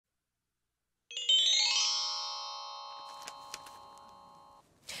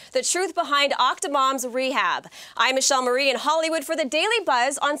the truth behind Octomom's Rehab. I'm Michelle Marie in Hollywood for the Daily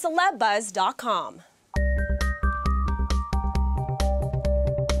Buzz on CelebBuzz.com.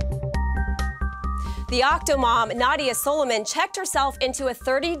 The Octomom Nadya Suleman checked herself into a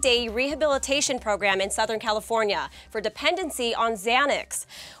 30-day rehabilitation program in Southern California for dependency on Xanax.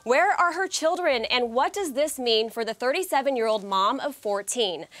 Where are her children, and what does this mean for the 37-year-old mom of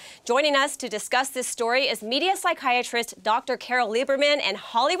 14? Joining us to discuss this story is media psychiatrist Dr. Carole Lieberman and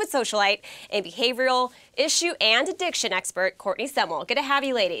Hollywood socialite and behavioral issue and addiction expert Courtenay Semel. Good to have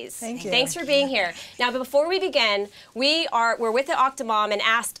you, ladies. Thank you. Thanks for being here. Now, before we begin, we're with the Octomom and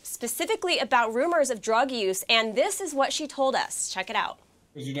asked specifically about rumors of drug use, and this is what she told us. Check it out.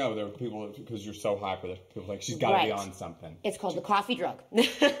 Because you know there are people, because you're so hyper, that people like, she's got to be on something. It's called the coffee drug.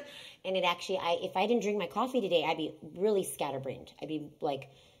 And it actually, if I didn't drink my coffee today, I'd be really scatterbrained. I'd be like,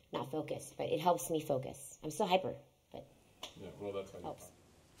 not focused, but it helps me focus. I'm still hyper, but yeah, well, that's how you helps.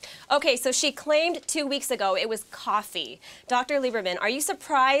 Okay, so she claimed 2 weeks ago it was coffee. Dr. Lieberman, are you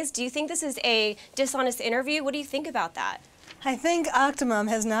surprised? Do you think this is a dishonest interview? What do you think about that? I think Octomom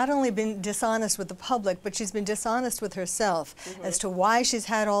has not only been dishonest with the public, but she's been dishonest with herself as to why she's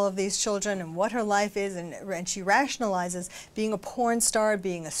had all of these children and what her life is, and she rationalizes being a porn star,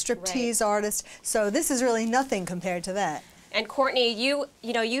 being a striptease artist. So this is really nothing compared to that. And Courtenay,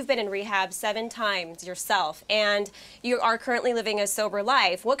 you've been in rehab 7 times yourself, and you are currently living a sober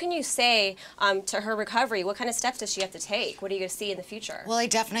life. What can you say to her recovery? What kind of steps does she have to take? What are you going to see in the future? Well, I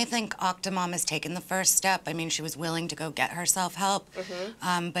definitely think Octomom has taken the first step. I mean, she was willing to go get herself help,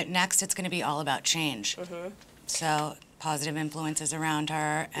 but next it's going to be all about change. So positive influences around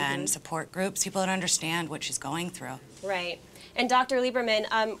her and support groups, people that understand what she's going through. Right. And Dr.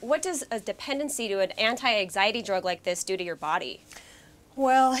 Lieberman, what does a dependency to an anti-anxiety drug like this do to your body?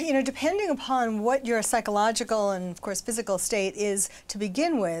 Well, you know, depending upon what your psychological and, of course, physical state is to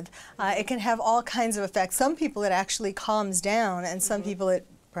begin with, it can have all kinds of effects. Some people it actually calms down, and some people it,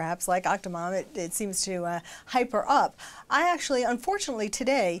 perhaps like Octomom, it seems to hyper up. I actually, unfortunately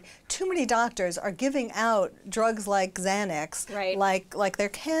today, too many doctors are giving out drugs like Xanax, like they're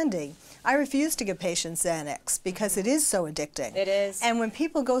candy. I refuse to give patients Xanax because it is so addicting. It is. And when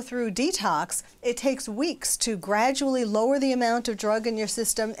people go through detox, it takes weeks to gradually lower the amount of drug in your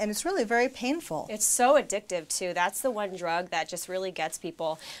system, and it's really very painful. It's so addictive, too. That's the one drug that just really gets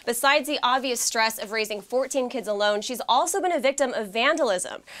people. Besides the obvious stress of raising 14 kids alone, she's also been a victim of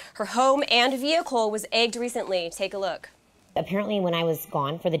vandalism. Her home and vehicle was egged recently. Take a look. Apparently when I was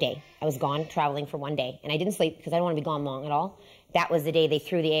gone for the day, I was gone traveling for 1 day, and I didn't sleep because I don't want to be gone long at all. That was the day they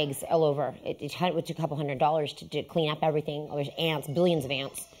threw the eggs all over. It took a couple $100s to clean up everything. Oh, there's ants, billions of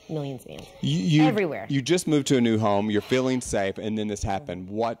ants, millions of ants, everywhere. You just moved to a new home, you're feeling safe, and then this happened.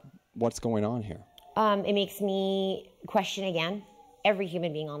 What's going on here? It makes me question again every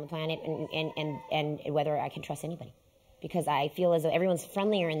human being on the planet and whether I can trust anybody. Because I feel as though everyone's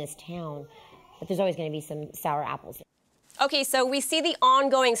friendlier in this town, but there's always going to be some sour apples. Okay, so we see the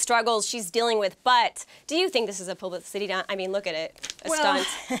ongoing struggles she's dealing with, but do you think this is a publicity stunt? I mean, look at it, stunt.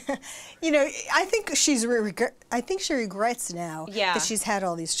 You know, I think she regrets now that she's had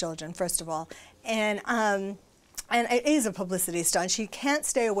all these children, first of all, and it is a publicity stunt. She can't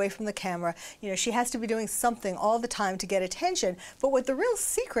stay away from the camera. You know, she has to be doing something all the time to get attention. But what the real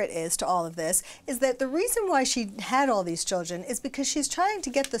secret is to all of this is that the reason why she had all these children is because she's trying to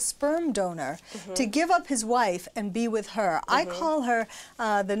get the sperm donor to give up his wife and be with her. I call her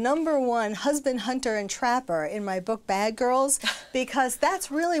the #1 husband hunter and trapper in my book Bad Girls, because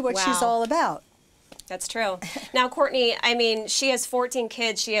that's really what she's all about. That's true. Now, Courtenay, I mean, she has 14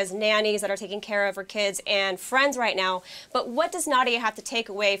 kids. She has nannies that are taking care of her kids and friends right now. But what does Nadya have to take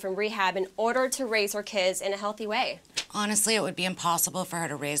away from rehab in order to raise her kids in a healthy way? Honestly, it would be impossible for her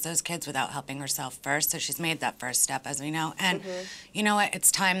to raise those kids without helping herself first, so she's made that first step, as we know. And you know what?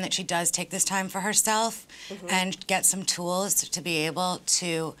 It's time that she does take this time for herself and get some tools to be able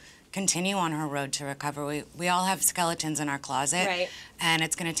to continue on her road to recovery. We all have skeletons in our closet, and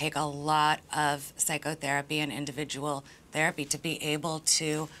it's going to take a lot of psychotherapy and individual therapy to be able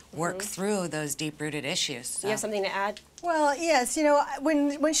to work through those deep-rooted issues. So. You have something to add? Well, yes, you know,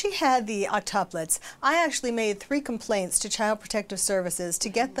 when she had the octuplets, I actually made 3 complaints to Child Protective Services to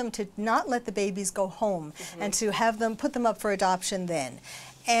get them to not let the babies go home and to have them put them up for adoption then.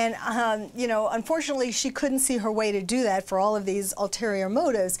 And, you know, unfortunately, she couldn't see her way to do that for all of these ulterior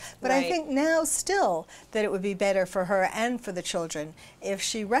motives. But I think now still that it would be better for her and for the children if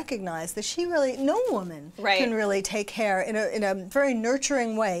she recognized that she really, no woman can really take care in a very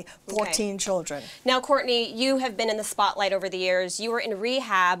nurturing way 14 children. Now, Courtenay, you have been in the spotlight over the years. You were in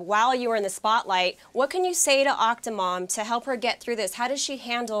rehab while you were in the spotlight. What can you say to Octomom to help her get through this? How does she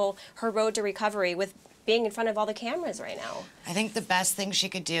handle her road to recovery with being in front of all the cameras right now? I think the best thing she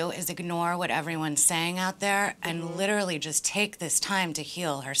could do is ignore what everyone's saying out there and literally just take this time to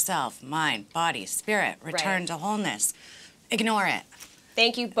heal herself, mind, body, spirit, return to wholeness. Ignore it.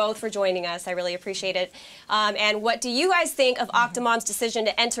 Thank you both for joining us. I really appreciate it. And what do you guys think of Octomom's decision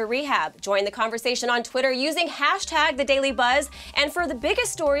to enter rehab? Join the conversation on Twitter using #TheDailyBuzz. And for the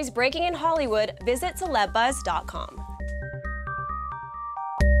biggest stories breaking in Hollywood, visit celebbuzz.com.